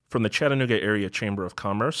From the Chattanooga Area Chamber of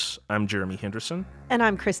Commerce, I'm Jeremy Henderson. And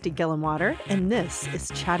I'm Christy Gillenwater, and this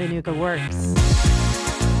is Chattanooga Works.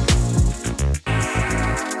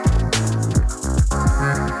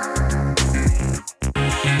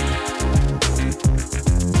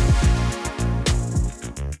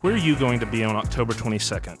 Where are you going to be on October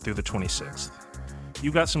 22nd through the 26th?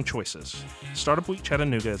 You've got some choices. Startup Week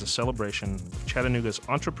Chattanooga is a celebration of Chattanooga's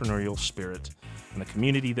entrepreneurial spirit and the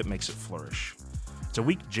community that makes it flourish. It's a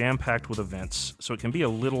week jam-packed with events, so it can be a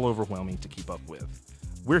little overwhelming to keep up with.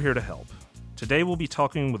 We're here to help. Today we'll be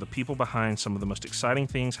talking with the people behind some of the most exciting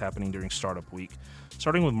things happening during Startup Week,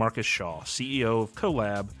 starting with Marcus Shaw, CEO of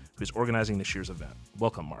CoLab, who's organizing this year's event.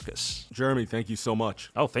 Welcome, Marcus. Jeremy, thank you so much.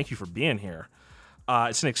 Oh, thank you for being here.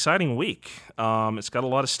 It's an exciting week. It's got a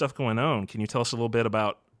lot of stuff going on. Can you tell us a little bit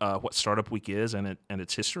about what Startup Week is and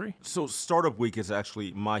its history? So Startup Week is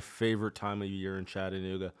actually my favorite time of year in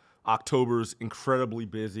Chattanooga. October's incredibly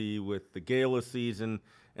busy with the gala season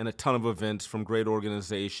and a ton of events from great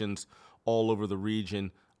organizations all over the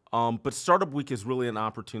region. But Startup Week is really an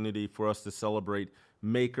opportunity for us to celebrate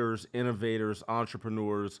makers, innovators,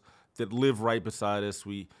 entrepreneurs that live right beside us.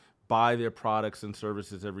 We buy their products and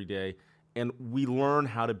services every day, and we learn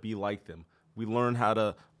how to be like them. We learn how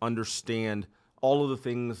to understand all of the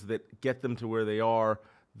things that get them to where they are,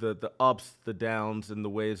 the ups, the downs, and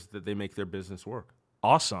the ways that they make their business work.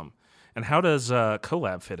 Awesome. And how does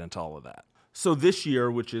CoLab fit into all of that? So this year,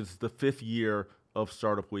 which is the 5th year of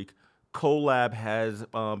Startup Week, CoLab has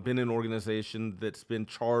been an organization that's been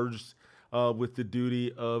charged with the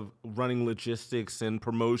duty of running logistics and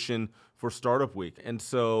promotion for Startup Week. And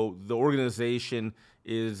so the organization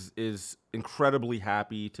is incredibly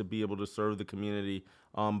happy to be able to serve the community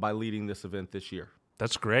by leading this event this year.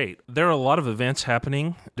 That's great. There are a lot of events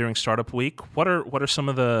happening during Startup Week. What are some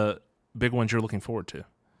of the big ones you're looking forward to?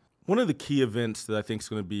 One of the key events that I think is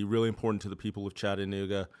going to be really important to the people of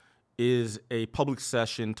Chattanooga is a public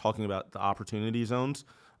session talking about the opportunity zones.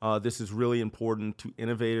 This is really important to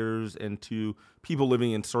innovators and to people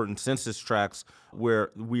living in certain census tracts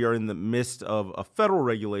where we are in the midst of a federal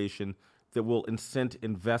regulation that will incent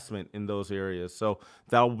investment in those areas. So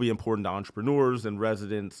that will be important to entrepreneurs and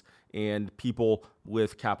residents and people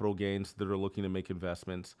with capital gains that are looking to make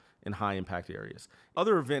investments in high-impact areas.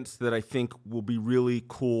 Other events that I think will be really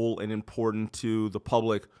cool and important to the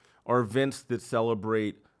public are events that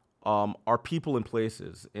celebrate our people and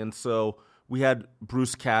places. And so we had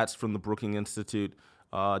Bruce Katz from the Brookings Institute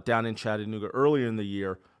down in Chattanooga earlier in the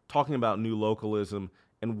year talking about new localism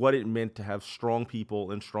and what it meant to have strong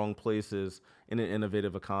people and strong places in an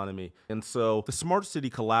innovative economy. And so the Smart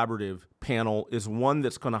City Collaborative panel is one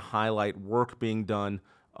that's going to highlight work being done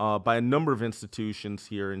by a number of institutions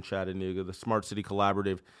here in Chattanooga. The Smart City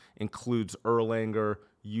Collaborative includes Erlanger,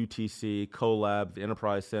 UTC, CoLab, the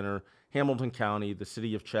Enterprise Center, Hamilton County, the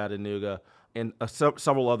City of Chattanooga, and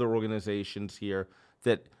several other organizations here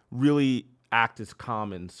that really act as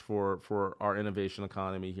commons for our innovation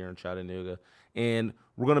economy here in Chattanooga. And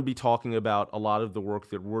we're going to be talking about a lot of the work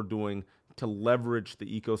that we're doing to leverage the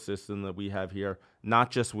ecosystem that we have here, not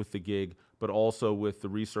just with the gig, but also with the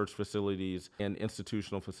research facilities and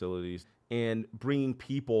institutional facilities, and bringing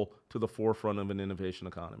people to the forefront of an innovation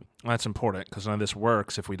economy. Well, that's important because none of this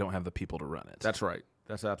works if we don't have the people to run it. That's right.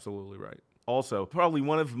 That's absolutely right. Also, probably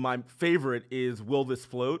one of my favorite is Will This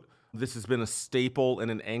Float? This has been a staple and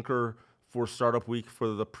an anchor for Startup Week for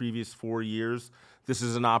the previous 4 years. This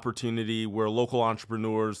is an opportunity where local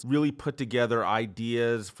entrepreneurs really put together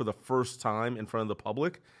ideas for the first time in front of the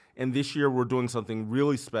public. And this year we're doing something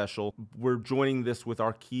really special. We're joining this with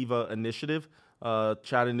our Kiva initiative.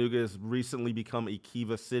 Chattanooga has recently become a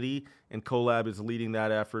Kiva city, and CoLab is leading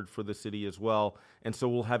that effort for the city as well. And so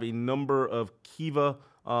we'll have a number of Kiva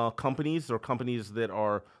companies or companies that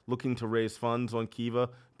are looking to raise funds on Kiva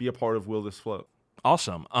be a part of Will This Float.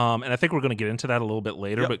 Awesome. And I think we're going to get into that a little bit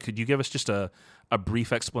later, Yep. But could you give us just a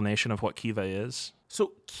brief explanation of what Kiva is?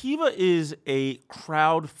 So Kiva is a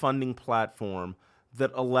crowdfunding platform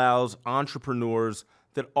that allows entrepreneurs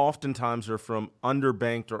that oftentimes are from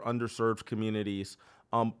underbanked or underserved communities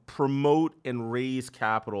promote and raise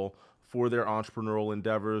capital for their entrepreneurial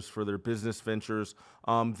endeavors, for their business ventures.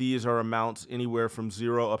 These are amounts anywhere from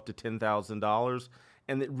 $0 up to $10,000,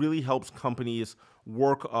 and it really helps companies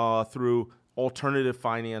work through alternative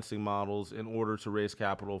financing models in order to raise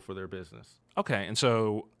capital for their business. Okay, and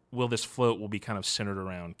so Will This Float will be kind of centered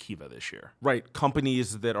around Kiva this year? Right,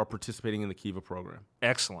 companies that are participating in the Kiva program.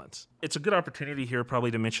 Excellent. It's a good opportunity here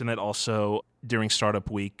probably to mention that also during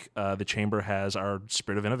Startup Week, the Chamber has our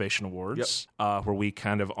Spirit of Innovation Awards, where we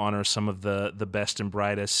kind of honor some of the best and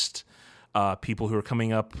brightest people who are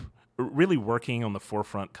coming up really working on the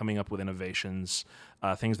forefront, coming up with innovations,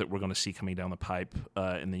 things that we're going to see coming down the pipe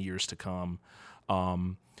in the years to come.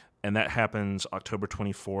 And that happens October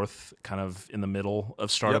 24th, kind of in the middle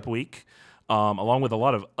of Startup Week, along with a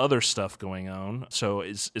lot of other stuff going on. So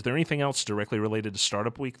is there anything else directly related to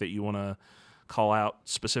Startup Week that you want to call out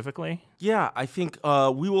specifically? Yeah, I think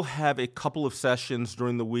we will have a couple of sessions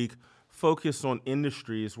during the week focused on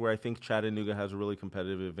industries where I think Chattanooga has a really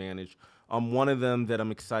competitive advantage. One of them that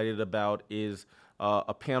I'm excited about is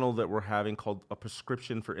a panel that we're having called A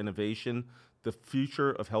Prescription for Innovation, the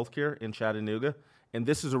Future of Healthcare in Chattanooga. And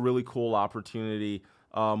this is a really cool opportunity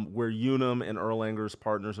where Unum and Erlanger's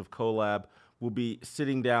partners of CoLab will be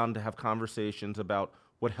sitting down to have conversations about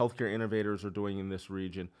what healthcare innovators are doing in this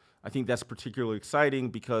region. I think that's particularly exciting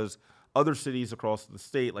because other cities across the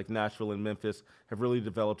state, like Nashville and Memphis, have really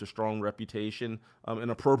developed a strong reputation,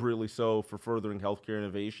 and appropriately so, for furthering healthcare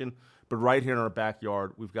innovation. But right here in our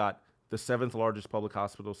backyard, we've got the 7th largest public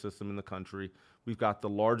hospital system in the country. We've got the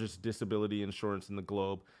largest disability insurance in the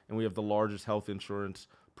globe, and we have the largest health insurance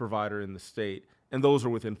provider in the state. And those are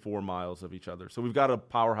within 4 miles of each other. So we've got a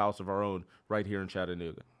powerhouse of our own right here in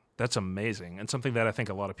Chattanooga. That's amazing, and something that I think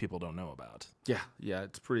a lot of people don't know about. Yeah,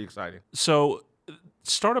 it's pretty exciting. So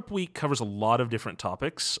Startup Week covers a lot of different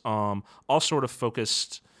topics, all sort of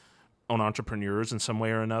focused on entrepreneurs in some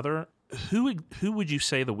way or another. Who would you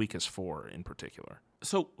say the week is for in particular?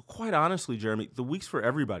 So quite honestly, Jeremy, the week's for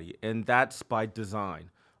everybody, and that's by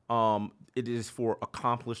design. It is for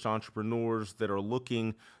accomplished entrepreneurs that are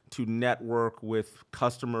looking to network with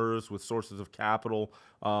customers, with sources of capital,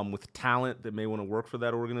 with talent that may want to work for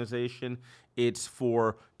that organization. It's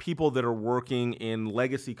for people that are working in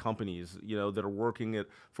legacy companies, that are working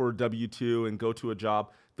for a W-2 and go to a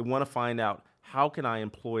job that want to find out, how can I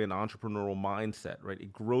employ an entrepreneurial mindset, right? A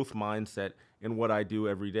growth mindset in what I do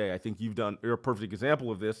every day. I think you're a perfect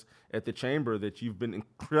example of this at the Chamber, that you've been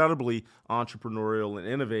incredibly entrepreneurial and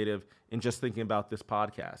innovative in just thinking about this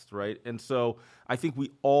podcast, right? And so I think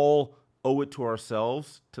we all owe it to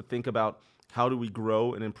ourselves to think about how do we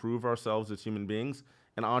grow and improve ourselves as human beings,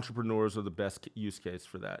 and entrepreneurs are the best use case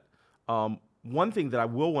for that. One thing that I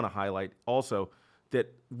will want to highlight also,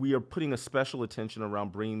 that we are putting a special attention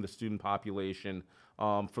around bringing the student population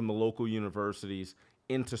from the local universities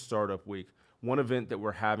into Startup Week. One event that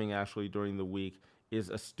we're having actually during the week is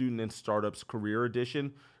a Student in Startups Career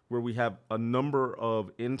Edition, where we have a number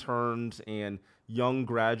of interns and young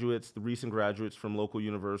graduates, the recent graduates from local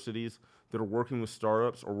universities that are working with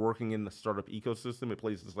startups or working in the startup ecosystem at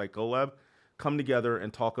places like CoLab, come together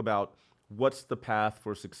and talk about what's the path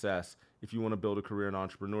for success if you want to build a career in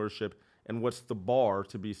entrepreneurship, and what's the bar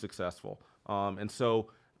to be successful. And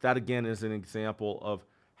so that, again, is an example of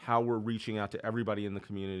how we're reaching out to everybody in the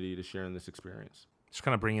community to share in this experience. Just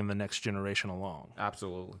kind of bringing the next generation along.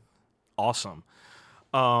 Absolutely. Awesome.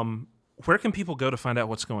 Where can people go to find out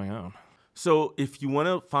what's going on? So if you want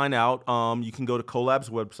to find out, you can go to CoLab's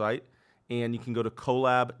website, and you can go to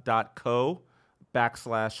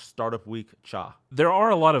colab.co/Startup Week CHA. There are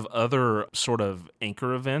a lot of other sort of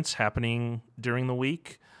anchor events happening during the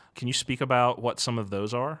week. Can you speak about what some of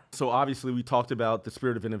those are? So obviously we talked about the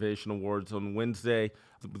Spirit of Innovation Awards on Wednesday,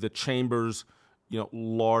 the Chamber's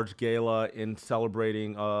large gala in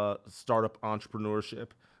celebrating startup entrepreneurship.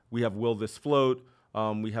 We have Will This Float.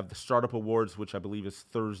 We have the Startup Awards, which I believe is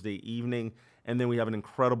Thursday evening. And then we have an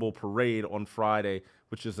incredible parade on Friday,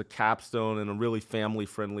 which is a capstone and a really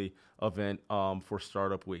family-friendly event for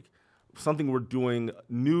Startup Week. Something we're doing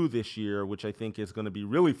new this year, which I think is going to be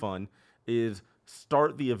really fun, is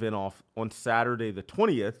start the event off on Saturday the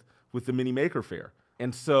 20th with the Mini Maker Faire.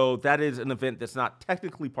 And so that is an event that's not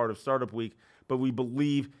technically part of Startup Week, but we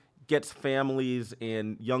believe gets families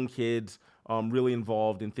and young kids really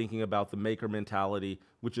involved in thinking about the maker mentality,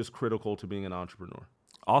 which is critical to being an entrepreneur.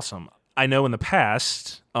 Awesome. I know in the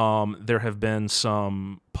past there have been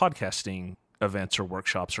some podcasting events or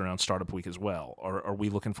workshops around Startup Week as well. Are we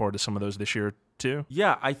looking forward to some of those this year too?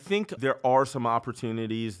 Yeah, I think there are some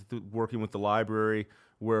opportunities working with the library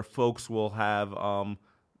where folks will have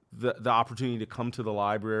the opportunity to come to the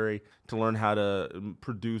library to learn how to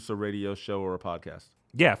produce a radio show or a podcast.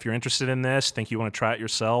 Yeah, if you're interested in this, think you want to try it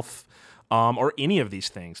yourself, or any of these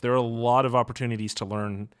things, there are a lot of opportunities to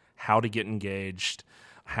learn how to get engaged,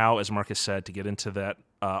 how, as Marcus said, to get into that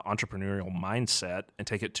entrepreneurial mindset and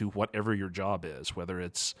take it to whatever your job is, whether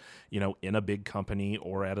it's in a big company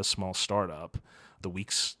or at a small startup. The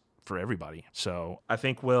week's for everybody. So I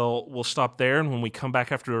think we'll stop there, and when we come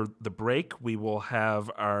back after the break, we will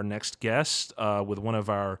have our next guest with one of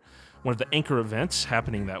the anchor events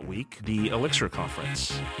happening that week, the Elixir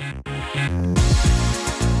Conference.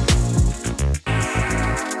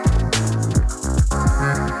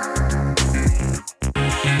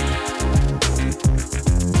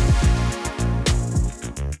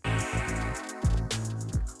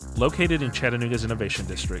 Located in Chattanooga's Innovation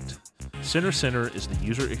District, Center Center is the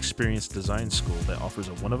user experience design school that offers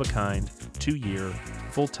a one-of-a-kind, 2-year,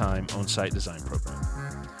 full-time on-site design program.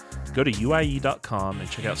 Go to UIE.com and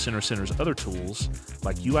check out Center Center's other tools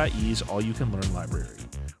like UIE's All-You-Can-Learn Library,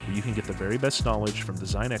 where you can get the very best knowledge from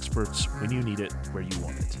design experts when you need it, where you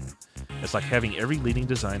want it. It's like having every leading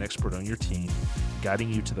design expert on your team,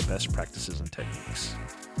 guiding you to the best practices and techniques.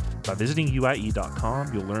 By visiting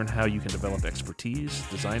UIE.com, you'll learn how you can develop expertise,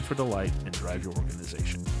 design for delight, and drive your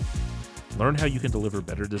organization. Learn how you can deliver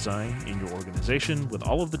better design in your organization with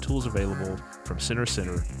all of the tools available from Center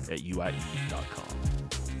Center at UIE.com.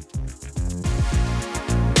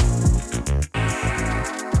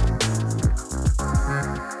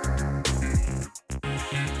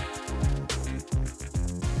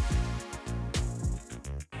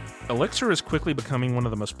 Elixir is quickly becoming one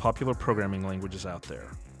of the most popular programming languages out there.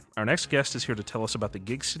 Our next guest is here to tell us about the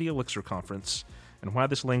Gig City Elixir Conference and why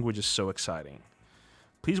this language is so exciting.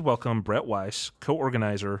 Please welcome Brett Weiss,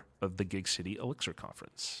 co-organizer of the Gig City Elixir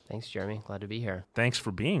Conference. Thanks, Jeremy. Glad to be here. Thanks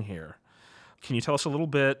for being here. Can you tell us a little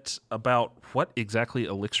bit about what exactly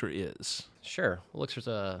Elixir is? Sure. Elixir's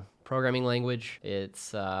a programming language.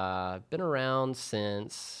 It's been around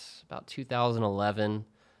since about 2011.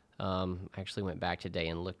 I actually went back today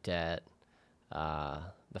and looked at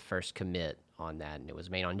the first commit on that, and it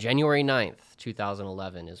was made on January 9th,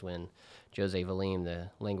 2011 is when Jose Valim, the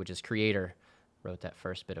language's creator, wrote that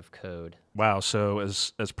first bit of code. Wow, so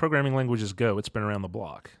as programming languages go, it's been around the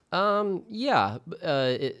block.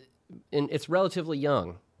 It's relatively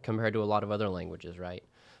young compared to a lot of other languages, right?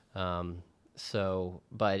 But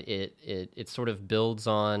it sort of builds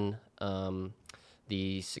on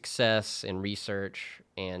the success and research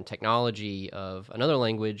and technology of another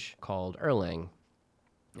language called Erlang.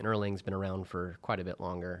 And Erlang's been around for quite a bit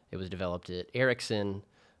longer. It was developed at Ericsson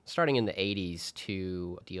starting in the 80s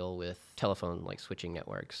to deal with telephone, like switching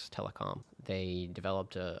networks, telecom. They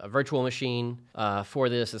developed a virtual machine for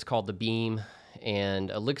this. It's called the Beam. And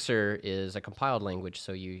Elixir is a compiled language,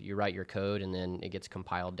 so you write your code and then it gets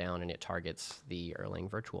compiled down and it targets the Erlang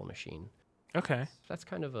virtual machine. Okay. That's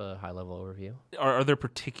kind of a high-level overview. Are there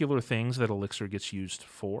particular things that Elixir gets used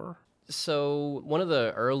for? So one of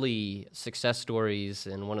the early success stories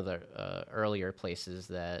and one of the earlier places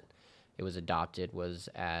that it was adopted was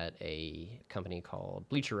at a company called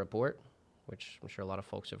Bleacher Report, which I'm sure a lot of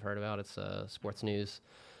folks have heard about. It's sports news.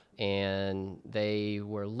 And they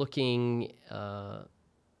were looking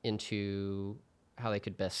into how they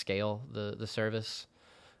could best scale the service,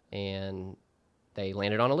 and they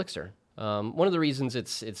landed on Elixir. One of the reasons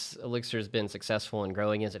Elixir has been successful and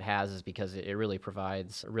growing as it has is because it really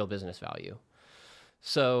provides real business value.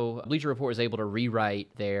 So Bleacher Report was able to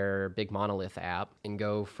rewrite their big monolith app and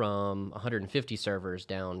go from 150 servers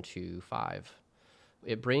down to 5.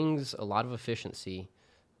 It brings a lot of efficiency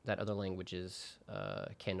that other languages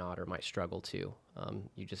cannot or might struggle to.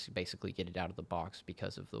 You just basically get it out of the box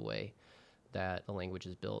because of the way that the language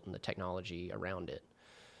is built and the technology around it.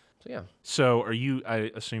 So, yeah. So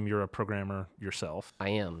I assume you're a programmer yourself? I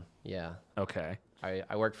am, yeah. Okay.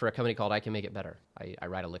 I work for a company called I Can Make It Better. I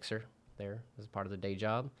write Elixir there as part of the day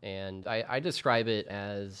job. And I describe it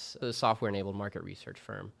as a software-enabled market research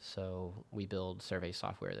firm. So we build survey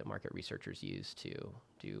software that market researchers use to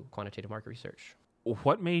do quantitative market research.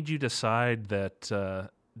 What made you decide to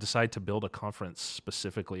build a conference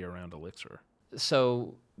specifically around Elixir?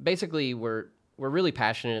 So basically, we're really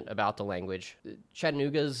passionate about the language.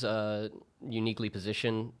 Chattanooga's uniquely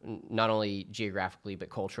positioned, not only geographically but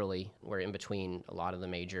culturally. We're in between a lot of the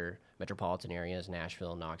major metropolitan areas: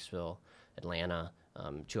 Nashville, Knoxville, Atlanta,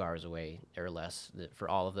 2 hours away or less for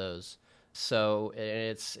all of those. So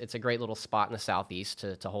it's a great little spot in the southeast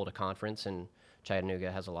to hold a conference, and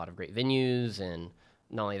Chattanooga has a lot of great venues, and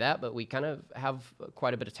not only that, but we kind of have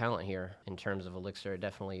quite a bit of talent here in terms of Elixir. It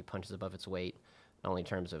definitely punches above its weight, not only in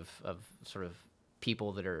terms of sort of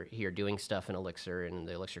people that are here doing stuff in Elixir and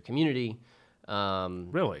the Elixir community.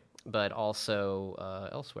 Really? But also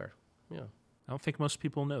elsewhere, yeah. I don't think most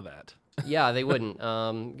people know that. Yeah, they wouldn't.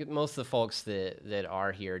 Most of the folks that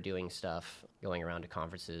are here doing stuff, going around to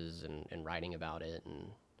conferences and writing about it and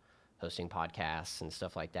hosting podcasts and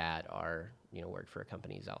stuff like that are, work for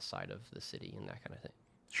companies outside of the city and that kind of thing.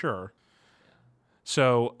 Sure.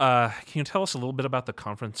 So can you tell us a little bit about the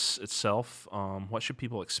conference itself? What should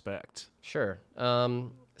people expect? Sure.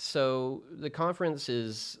 So the conference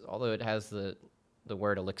is, although it has the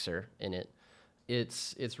word Elixir in it,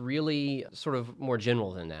 it's really sort of more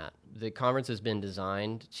general than that. The conference has been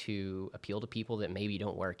designed to appeal to people that maybe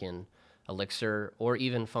don't work in Elixir or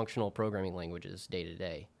even functional programming languages day to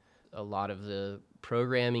day. A lot of the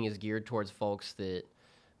programming is geared towards folks that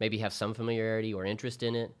maybe have some familiarity or interest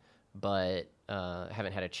in it, but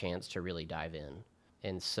haven't had a chance to really dive in.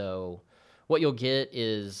 And so what you'll get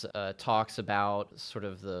is talks about sort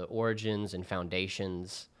of the origins and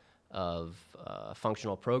foundations of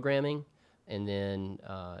functional programming. And then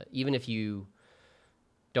even if you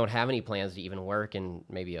don't have any plans to even work in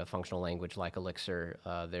maybe a functional language like Elixir,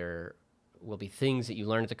 there will be things that you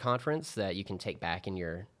learn at the conference that you can take back in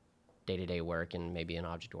your day-to-day work in maybe an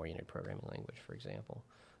object-oriented programming language, for example,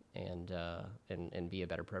 and be a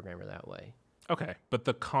better programmer that way. Okay, but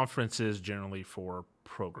the conference is generally for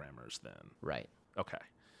programmers then? Right. Okay.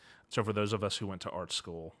 So for those of us who went to art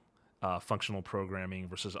school, functional programming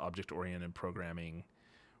versus object-oriented programming,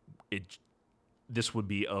 this would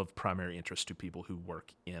be of primary interest to people who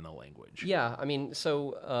work in a language. Yeah, I mean,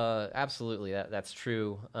 so absolutely, that's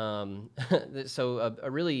true. So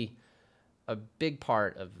a big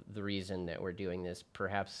part of the reason that we're doing this,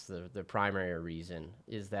 perhaps the primary reason,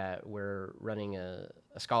 is that we're running a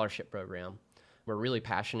scholarship program. We're really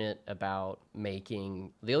passionate about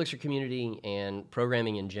making the Elixir community and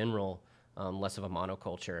programming in general less of a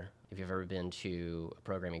monoculture. If you've ever been to a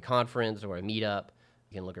programming conference or a meetup,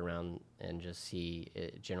 you can look around and just see,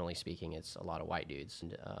 generally speaking, it's a lot of white dudes.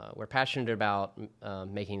 And we're passionate about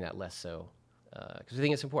making that less so because we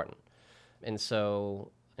think it's important. And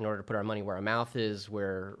so in order to put our money where our mouth is,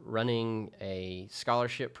 we're running a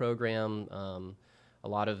scholarship program. A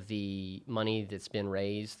lot of the money that's been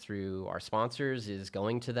raised through our sponsors is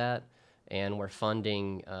going to that, and we're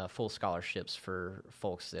funding full scholarships for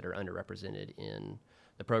folks that are underrepresented in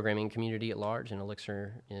the programming community at large, and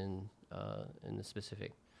Elixir in the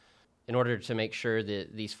specific. In order to make sure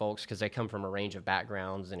that these folks, because they come from a range of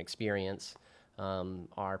backgrounds and experience,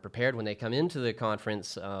 are prepared when they come into the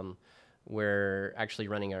conference, we're actually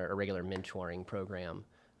running a regular mentoring program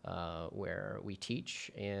where we teach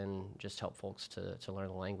and just help folks to learn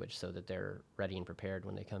the language so that they're ready and prepared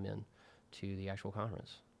when they come in to the actual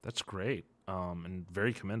conference. That's great and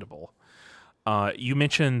very commendable. You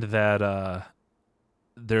mentioned that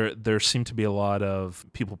there seem to be a lot of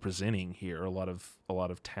people presenting here, a lot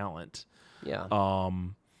of talent. Yeah.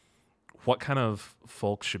 What kind of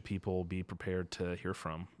folks should people be prepared to hear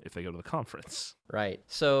from if they go to the conference? Right.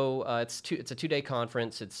 So it's a 2-day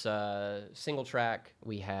conference. It's single track.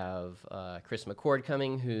 We have Chris McCord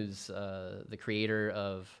coming, who's the creator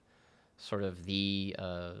of sort of the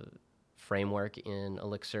framework in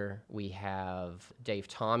Elixir. We have Dave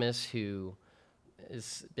Thomas, who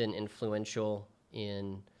has been influential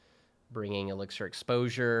in bringing Elixir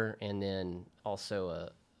exposure, and then also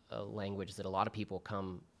a language that a lot of people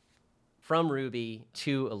come from Ruby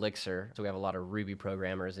to Elixir. So we have a lot of Ruby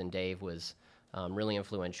programmers, and Dave was really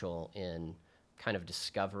influential in kind of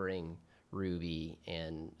discovering Ruby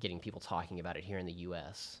and getting people talking about it here in the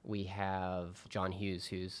US. We have John Hughes,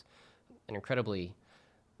 who's an incredibly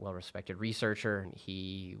well-respected researcher.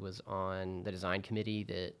 He was on the design committee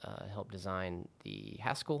that helped design the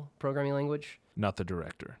Haskell programming language. Not the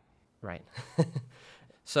director. Right.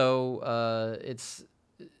 So it's,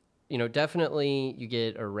 definitely you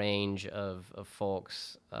get a range of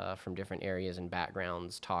folks from different areas and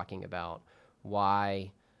backgrounds talking about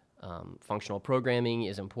why functional programming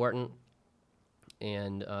is important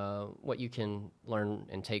and what you can learn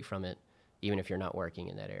and take from it, even if you're not working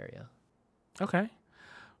in that area. Okay.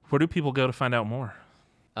 Where do people go to find out more?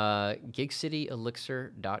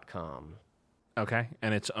 GigCityElixir.com. Okay.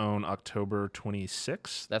 And it's on October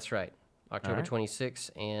 26th? That's right. October 26th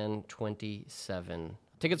and 27.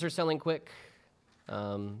 Tickets are selling quick.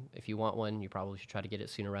 If you want one, you probably should try to get it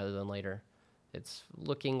sooner rather than later. It's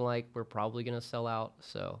looking like we're probably going to sell out.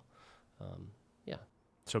 So, yeah.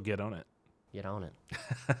 So get on it. Get on it.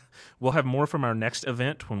 We'll have more from our next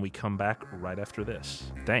event when we come back right after this.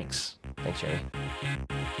 Thanks. Thanks, Jerry.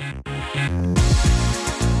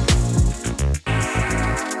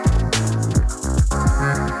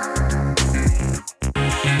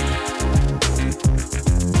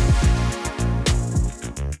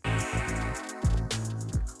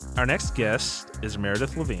 Our next guest is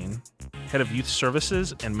Meredith Levine, Head of Youth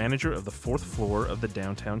Services and Manager of the 4th floor of the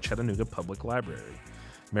downtown Chattanooga Public Library.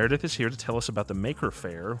 Meredith is here to tell us about the Maker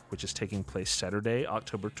Faire, which is taking place Saturday,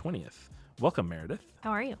 October 20th. Welcome, Meredith.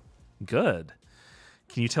 How are you? Good.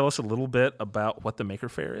 Can you tell us a little bit about what the Maker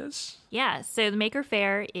Faire is? Yeah, so the Maker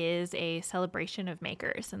Faire is a celebration of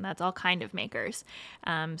makers, and that's all kind of makers.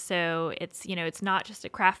 So it's, it's not just a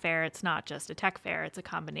craft fair, it's not just a tech fair, it's a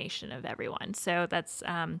combination of everyone. So that's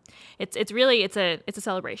it's really a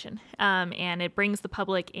celebration, and it brings the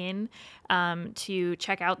public in to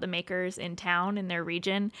check out the makers in town in their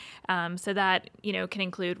region. So that can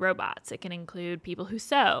include robots, it can include people who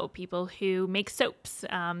sew, people who make soaps,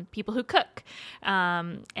 people who cook,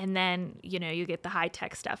 and then you get the high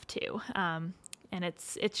tech stuff too. And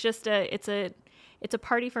it's a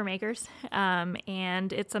party for makers,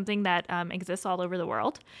 and it's something that exists all over the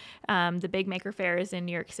world. The big Maker Faire is in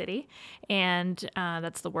New York City, and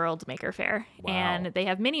that's the World Maker Faire. Wow. And they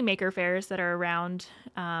have many Maker Fairs that are around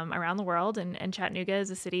the world. And Chattanooga is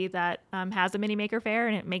a city that has a mini Maker Faire,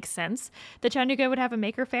 and it makes sense that Chattanooga would have a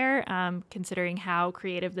Maker Faire, considering how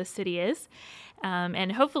creative this city is.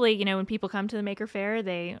 And hopefully, when people come to the Maker Faire,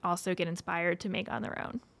 they also get inspired to make on their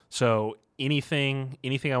own. So anything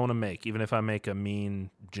I want to make, even if I make a mean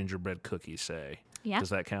gingerbread cookie, say, does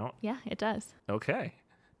that count? Yeah, it does. Okay.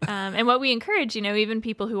 And what we encourage, even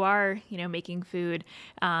people who are, making food,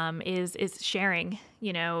 is sharing,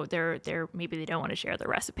 their maybe they don't want to share their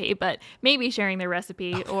recipe, but maybe sharing their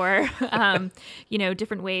recipe or,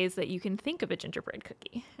 different ways that you can think of a gingerbread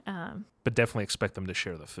cookie. But definitely expect them to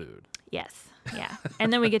share the food. Yes. Yeah.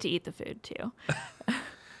 And then we get to eat the food too.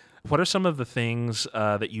 What are some of the things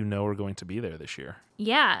that are going to be there this year?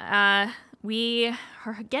 Yeah, we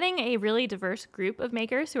are getting a really diverse group of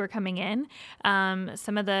makers who are coming in.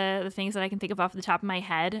 Some of the things that I can think of off the top of my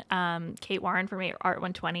head, Kate Warren from Art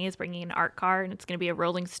 120 is bringing an art car, and it's going to be a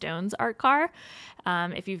Rolling Stones art car.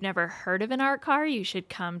 If you've never heard of an art car, you should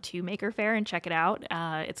come to Maker Faire and check it out.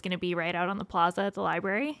 It's going to be right out on the plaza at the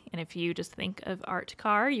library. And if you just think of art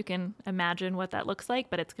car, you can imagine what that looks like,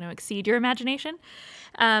 but it's going to exceed your imagination.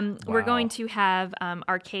 We're going to have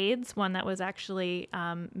arcades, one that was actually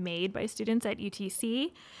made by students at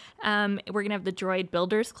UTC. We're going to have the Droid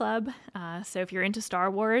Builders Club. So if you're into Star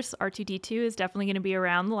Wars, R2-D2 is definitely going to be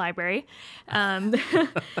around the library. And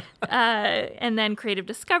then Creative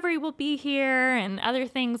Discovery will be here, and other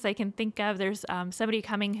things I can think of. There's somebody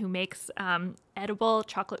coming who makes edible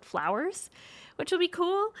chocolate flowers, which will be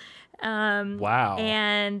cool. Wow.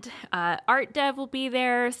 And Art Dev will be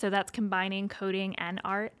there, so that's combining coding and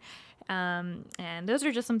art. And those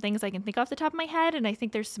are just some things I can think off the top of my head. And I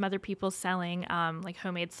think there's some other people selling like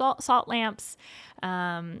homemade salt lamps.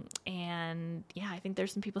 And yeah, I think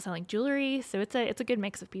there's some people selling jewelry. So it's a good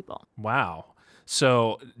mix of people. Wow.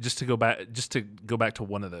 So just to go back to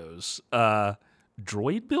one of those,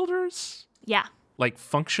 droid builders? Yeah. Like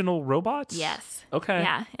functional robots? Yes. Okay.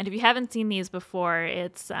 Yeah, and if you haven't seen these before,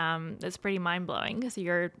 it's pretty mind blowing because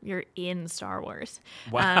you're in Star Wars.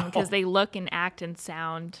 Wow. Because they look and act and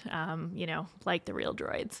sound, like the real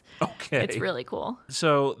droids. Okay. It's really cool.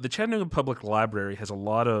 So the Chattanooga Public Library has a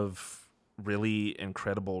lot of really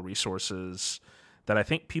incredible resources that I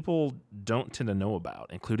think people don't tend to know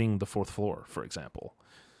about, including the fourth floor, for example.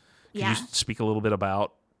 Could you speak a little bit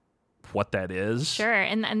about what that is? Sure,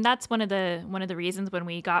 and that's one of the reasons when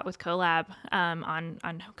we got with CoLab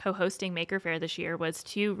on co-hosting Maker Faire this year was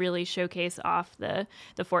to really showcase off the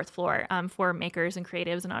fourth floor for makers and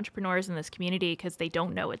creatives and entrepreneurs in this community because they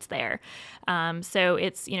don't know it's there. So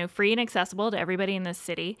it's free and accessible to everybody in this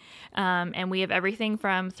city, and we have everything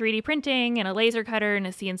from 3D printing and a laser cutter and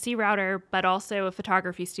a CNC router, but also a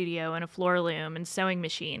photography studio and a floor loom and sewing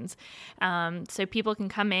machines. So people can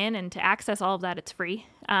come in, and to access all of that, it's free.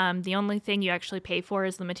 The only thing you actually pay for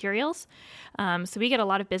is the materials. So we get a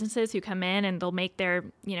lot of businesses who come in and they'll make their,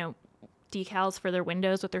 decals for their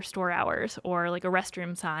windows with their store hours or like a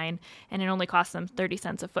restroom sign, and it only costs them 30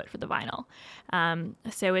 cents a foot for the vinyl.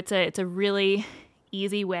 So it's a really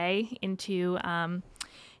easy way into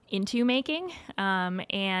making,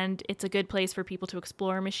 and it's a good place for people to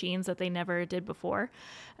explore machines that they never did before.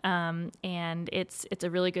 And it's a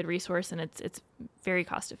really good resource, and it's very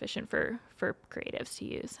cost efficient for creatives to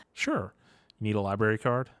use. Sure. You need a library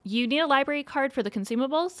card? You need a library card for the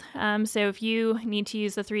consumables. So if you need to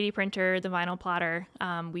use the 3D printer, the vinyl plotter,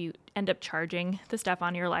 we end up charging the stuff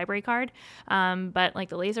on your library card. But like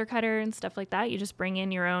the laser cutter and stuff like that, you just bring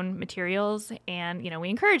in your own materials. And, we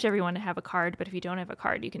encourage everyone to have a card. But if you don't have a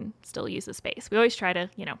card, you can still use the space. We always try to,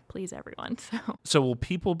 please everyone. So will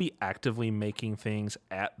people be actively making things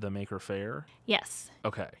at the Maker Faire? Yes.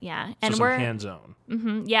 Okay. Yeah. And so we're hands-on.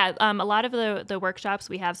 Mm-hmm, yeah. A lot of the workshops,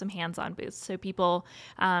 we have some hands-on booths. So people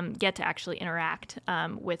get to actually interact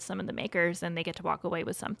with some of the makers, and they get to walk away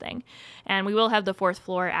with something. And we will have the fourth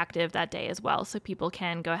floor active active that day as well. So people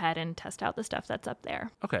can go ahead and test out the stuff that's up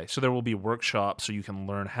there. Okay, so there will be workshops so you can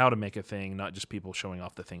learn how to make a thing, not just people showing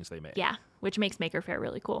off the things they make. Yeah, which makes Maker Faire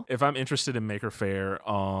really cool. If I'm interested in Maker Faire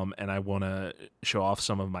and I want to show off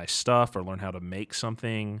some of my stuff or learn how to make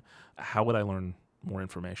something, how would I learn more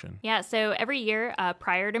information? Yeah, so every year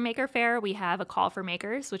prior to Maker Faire, we have a call for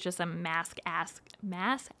makers, which is a mass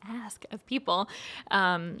ask of people,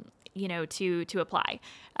 to apply.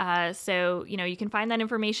 So you can find that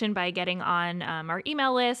information by getting on our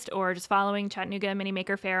email list or just following Chattanooga Mini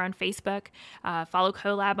Maker Faire on Facebook. Follow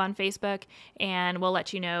CoLab on Facebook, and we'll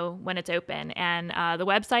let you know when it's open. And the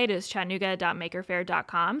website is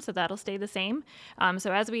chattanooga.makerfaire.com, so that'll stay the same.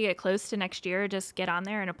 So as we get close to next year, just get on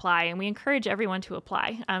there and apply. And we encourage everyone to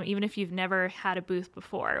apply, even if you've never had a booth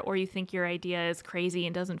before or you think your idea is crazy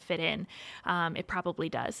and doesn't fit in. It probably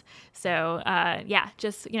does. So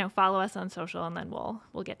just follow us on social, and then we'll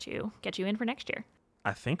get you in for next year.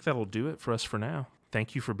 I think that'll do it for us for now.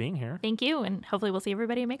 Thank you for being here. Thank you, and hopefully we'll see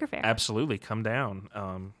everybody at Maker Faire. Absolutely. Come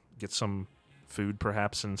down, get some food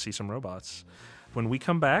perhaps, and see some robots. When we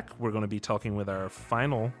come back, we're going to be talking with our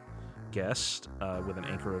final guest with an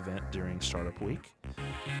anchor event during Startup Week.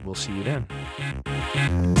 We'll see you then.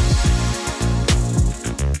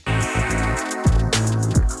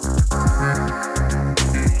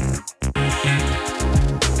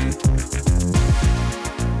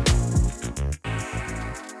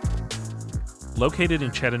 Located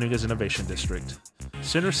in Chattanooga's Innovation District,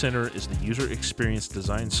 Center Center is the user experience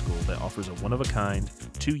design school that offers a one-of-a-kind,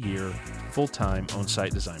 2-year, full-time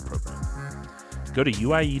on-site design program. Go to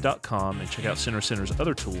UIE.com and check out Center Center's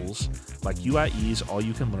other tools like UIE's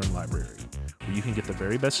All-You-Can-Learn Library, where you can get the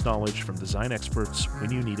very best knowledge from design experts when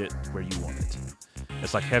you need it, where you want it.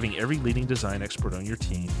 It's like having every leading design expert on your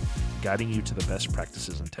team, guiding you to the best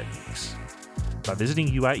practices and techniques. By visiting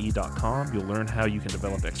UIE.com, you'll learn how you can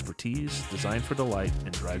develop expertise, design for delight,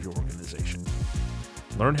 and drive your organization.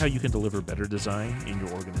 Learn how you can deliver better design in your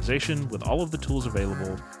organization with all of the tools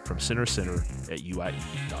available from Center Center at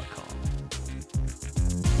UIE.com.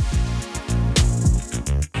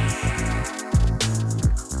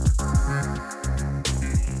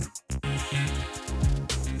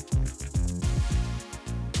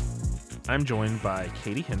 I'm joined by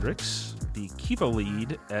Katie Hendricks, the Kiva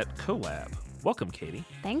lead at CoLab. Welcome, Katie.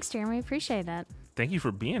 Thanks, Jeremy. Appreciate it. Thank you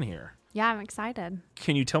for being here. Yeah, I'm excited.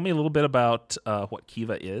 Can you tell me a little bit about what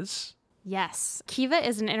Kiva is? Yes. Kiva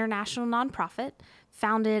is an international nonprofit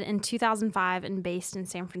founded in 2005 and based in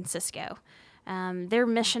San Francisco. Their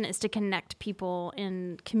mission is to connect people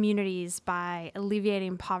in communities by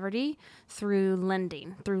alleviating poverty through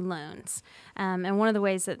lending, through loans. And one of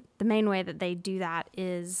the main way that they do that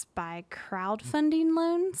is by crowdfunding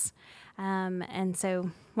loans. And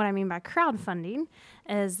so what I mean by crowdfunding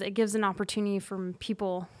is it gives an opportunity for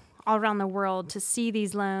people all around the world to see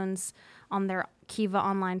these loans on their Kiva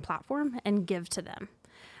online platform and give to them.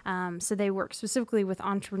 So they work specifically with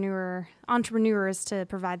entrepreneurs to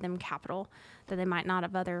provide them capital that they might not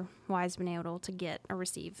have otherwise been able to get or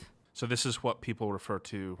receive. So this is what people refer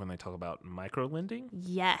to when they talk about micro-lending?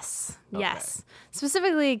 Yes. Okay. Yes.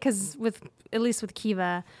 Specifically because at least with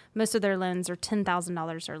Kiva, most of their loans are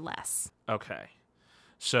 $10,000 or less. Okay.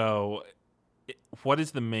 So what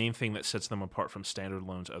is the main thing that sets them apart from standard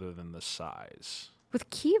loans other than the size? With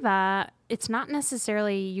Kiva, it's not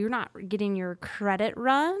necessarily, you're not getting your credit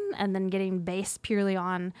run and then getting based purely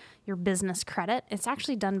on your business credit. It's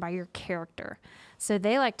actually done by your character. So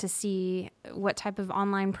they like to see what type of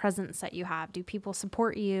online presence that you have. Do people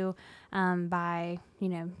support you by,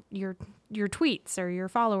 your tweets or your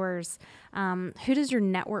followers? Who does your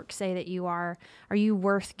network say that you are? Are you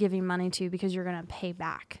worth giving money to because you're going to pay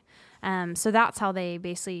back? So that's how they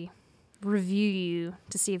basically review you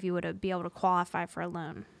to see if you would be able to qualify for a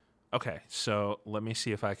loan. Okay, so let me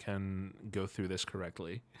see if I can go through this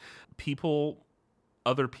correctly.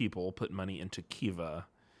 Other people put money into Kiva,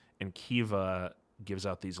 and Kiva gives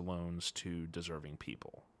out these loans to deserving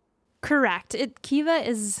people. Correct. Kiva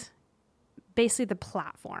is basically the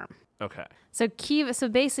platform. Okay. So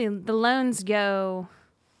basically the loans go,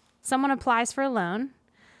 someone applies for a loan,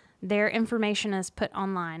 their information is put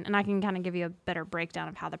online, and I can kind of give you a better breakdown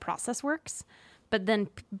of how the process works. But then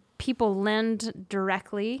people lend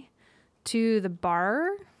directly to the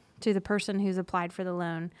borrower, to the person who's applied for the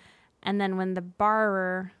loan. And then when the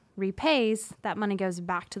borrower repays, that money goes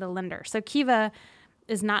back to the lender. So Kiva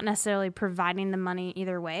is not necessarily providing the money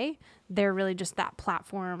either way. They're really just that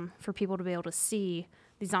platform for people to be able to see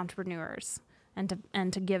these entrepreneurs and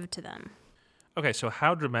to give to them. Okay, so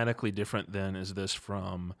how dramatically different then is this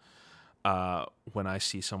from when I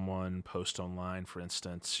see someone post online, for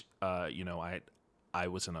instance, I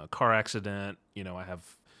was in a car accident, I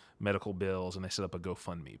have medical bills, and they set up a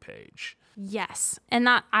GoFundMe page. Yes. And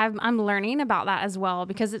that I'm learning about that as well,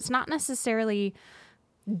 because it's not necessarily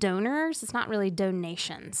donors. It's not really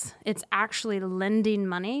donations. It's actually lending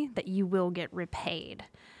money that you will get repaid.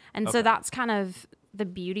 And so that's kind of the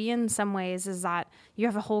beauty in some ways, is that you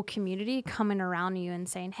have a whole community coming around you and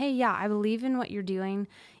saying, hey, yeah, I believe in what you're doing.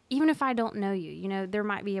 Even if I don't know you, there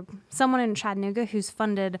might be someone in Chattanooga who's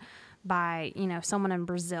funded by, someone in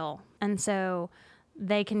Brazil. And so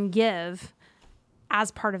they can give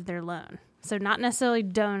as part of their loan. So not necessarily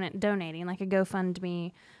donating like a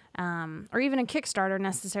GoFundMe or even a Kickstarter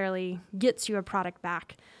necessarily gets you a product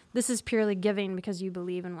back. This is purely giving because you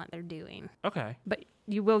believe in what they're doing. Okay. But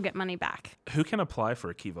you will get money back. Who can apply for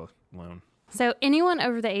a Kiva loan? So anyone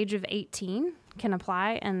over the age of 18 can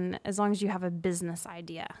apply, and as long as you have a business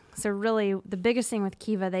idea. So really the biggest thing with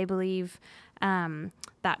Kiva, they believe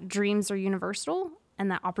that dreams are universal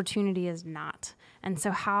and that opportunity is not. And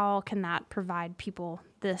so how can that provide people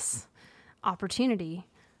this opportunity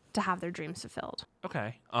to have their dreams fulfilled?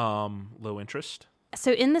 Okay. Low interest?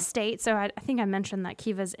 So in the States, so I think I mentioned that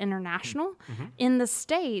Kiva's international. Mm-hmm. In the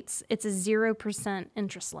States, it's a 0%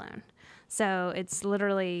 interest loan. So it's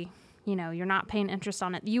literally, you're not paying interest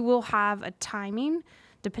on it. You will have a timing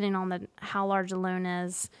depending on how large the loan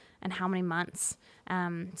is and how many months.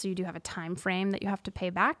 So you do have a time frame that you have to pay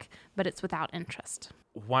back, but it's without interest.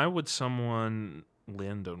 Why would someone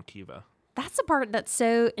lend on Kiva? That's the part that's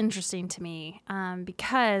so interesting to me,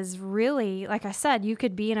 because really, like I said, you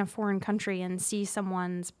could be in a foreign country and see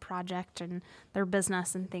someone's project and their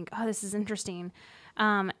business and think, oh, this is interesting.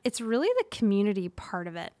 It's really the community part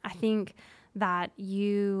of it. I think that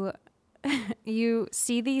you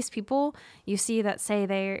see these people, you see that say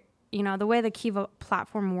they're, the way the Kiva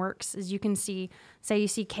platform works is you can see, say you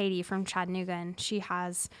see Katie from Chattanooga, and she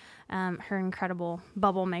has her incredible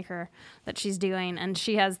bubble maker that she's doing, and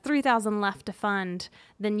she has $3,000 left to fund,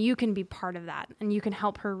 then you can be part of that, and you can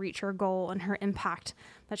help her reach her goal and her impact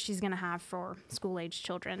that she's going to have for school-age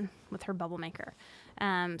children with her bubble maker.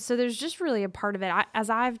 So there's just really a part of it. As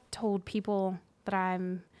I've told people that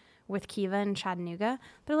I'm with Kiva in Chattanooga,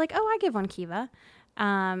 they're like, oh, I give on Kiva.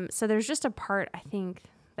 So there's just a part, I think,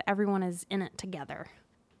 that everyone is in it together,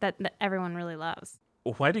 that everyone really loves.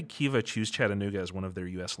 Why did Kiva choose Chattanooga as one of their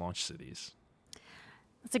U.S. launch cities?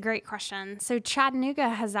 That's a great question. So Chattanooga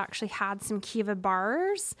has actually had some Kiva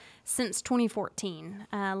borrowers since 2014.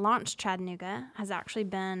 Launch Chattanooga has actually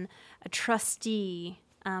been a trustee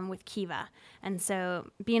with Kiva. And so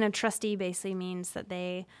being a trustee basically means that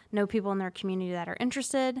they know people in their community that are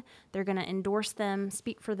interested. They're going to endorse them,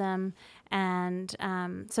 speak for them. And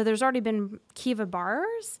so there's already been Kiva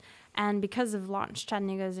borrowers. And because of Launch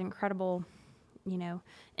Chattanooga's incredible,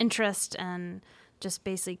 interest and just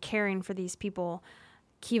basically caring for these people,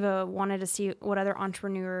 Kiva wanted to see what other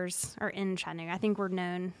entrepreneurs are in Chattanooga. I think we're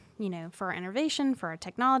known, for our innovation, for our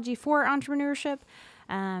technology, for our entrepreneurship.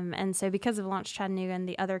 And so because of Launch Chattanooga and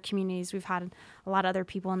the other communities, we've had a lot of other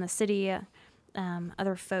people in the city,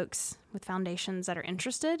 other folks with foundations that are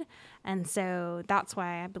interested. And so that's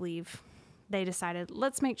why I believe they decided,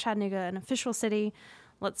 let's make Chattanooga an official city.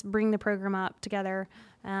 Let's bring the program up together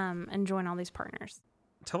and join all these partners.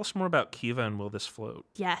 Tell us more about Kiva and Will This Float?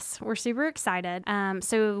 Yes, we're super excited.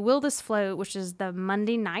 So Will This Float, which is the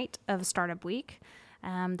Monday night of Startup Week,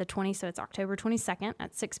 so it's October 22nd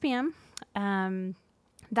at 6 p.m.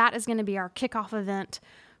 That is going to be our kickoff event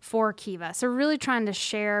for Kiva. So we're really trying to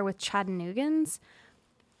share with Chattanoogans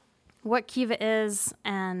what Kiva is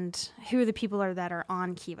and who the people are that are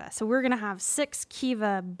on Kiva. So we're going to have 6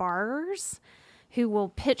 Kiva borrowers who will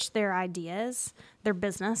pitch their ideas, their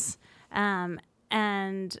business,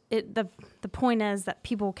 and the point is that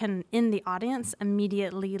people can, in the audience,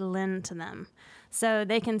 immediately lend to them. So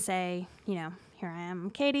they can say, here I am,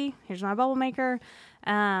 Katie, here's my bubble maker.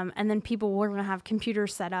 And then we're going to have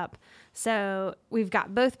computers set up. So we've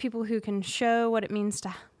got both people who can show what it means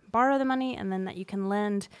to borrow the money, and then that you can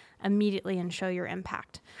lend immediately and show your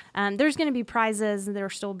impact. There's going to be prizes. There'll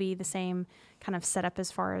still be the same kind of setup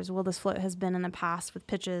as far as Will This Float has been in the past, with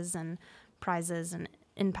pitches and prizes and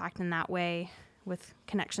impact in that way with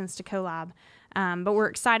connections to Collab. But we're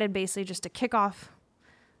excited basically just to kick off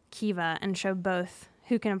Kiva and show both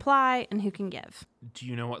who can apply and who can give. Do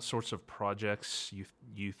you know what sorts of projects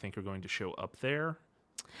you think are going to show up there?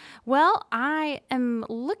 Well, I am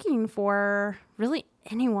looking for really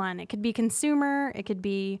anyone. It could be consumer. It could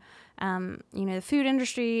be, the food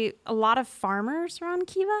industry. A lot of farmers are on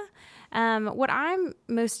Kiva. What I'm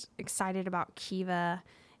most excited about Kiva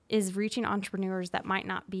is reaching entrepreneurs that might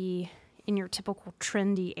not be in your typical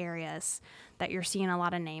trendy areas that you're seeing a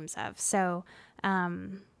lot of names of. So I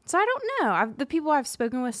don't know. The people I've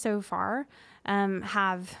spoken with so far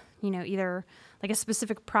have, either like a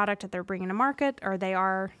specific product that they're bringing to market, or they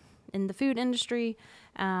are in the food industry,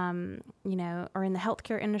 or in the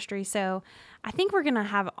healthcare industry. So I think we're going to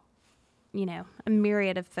have, a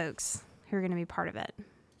myriad of folks who are going to be part of it.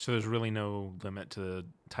 So there's really no limit to the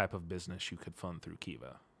type of business you could fund through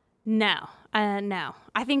Kiva? No.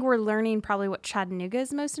 I think we're learning probably what Chattanooga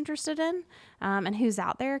is most interested in, and who's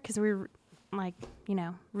out there, because we're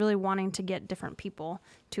really wanting to get different people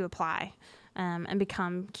to apply and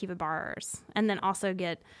become Kiva borrowers, and then also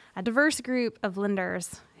get a diverse group of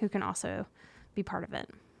lenders who can also be part of it.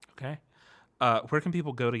 Okay. Where can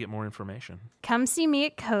people go to get more information? Come see me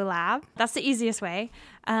at CoLab. That's the easiest way.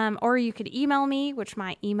 Or you could email me, which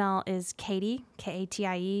my email is Katie,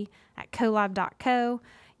 Katie, @colab.co.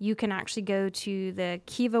 You can actually go to the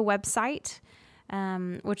Kiva website,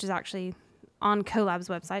 which is actually on CoLab's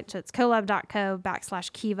website. So it's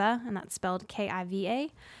colab.co/Kiva, and that's spelled Kiva.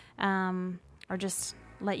 Or just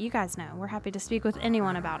let you guys know. We're happy to speak with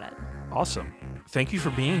anyone about it. Awesome. Thank you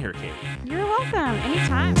for being here, Katie. You're welcome.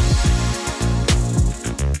 Anytime.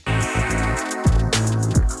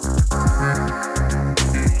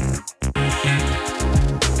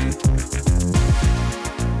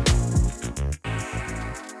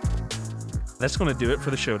 That's going to do it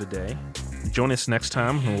for the show today. Join us next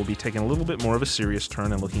time when we'll be taking a little bit more of a serious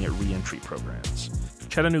turn and looking at reentry programs.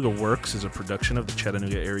 Chattanooga Works is a production of the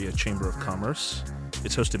Chattanooga Area Chamber of Commerce.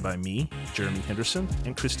 It's hosted by me, Jeremy Henderson,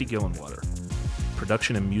 and Christy Gillenwater.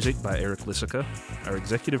 Production and music by Eric Lissica. Our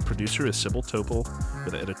executive producer is Sybil Topol,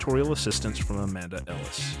 with editorial assistance from Amanda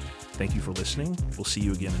Ellis. Thank you for listening. We'll see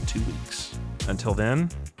you again in 2 weeks. Until then,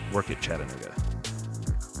 work at Chattanooga.